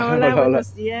Hola, Hola.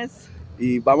 buenos días.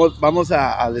 Y vamos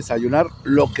a desayunar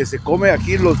lo que se come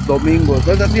aquí los domingos.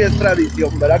 Entonces así es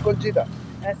tradición, ¿verdad, Conchita?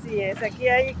 Así es, aquí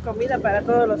hay comida para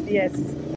todos los días.